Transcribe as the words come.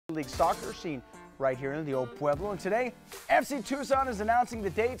League soccer scene right here in the old Pueblo. And today, FC Tucson is announcing the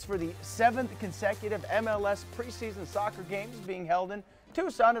dates for the 7th consecutive MLS preseason soccer games being held in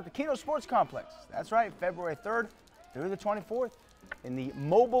Tucson at the Kino Sports Complex. That's right, February 3rd through the 24th. In the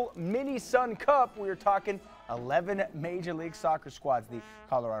Mobile Mini Sun Cup, we are talking 11 Major League Soccer squads. The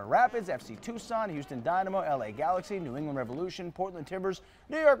Colorado Rapids, FC Tucson, Houston Dynamo, LA Galaxy, New England Revolution, Portland Timbers,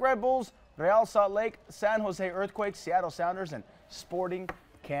 New York Red Bulls, Real Salt Lake, San Jose Earthquakes, Seattle Sounders, and Sporting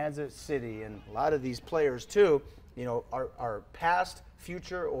Kansas City. And a lot of these players, too, you know, are past,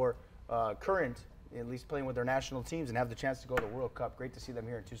 future, or current, at least playing with their national teams and have the chance to go to the World Cup. Great to see them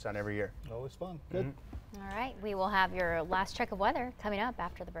here in Tucson every year. Always fun. Good. All right, we will have your last check of weather coming up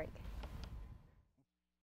after the break.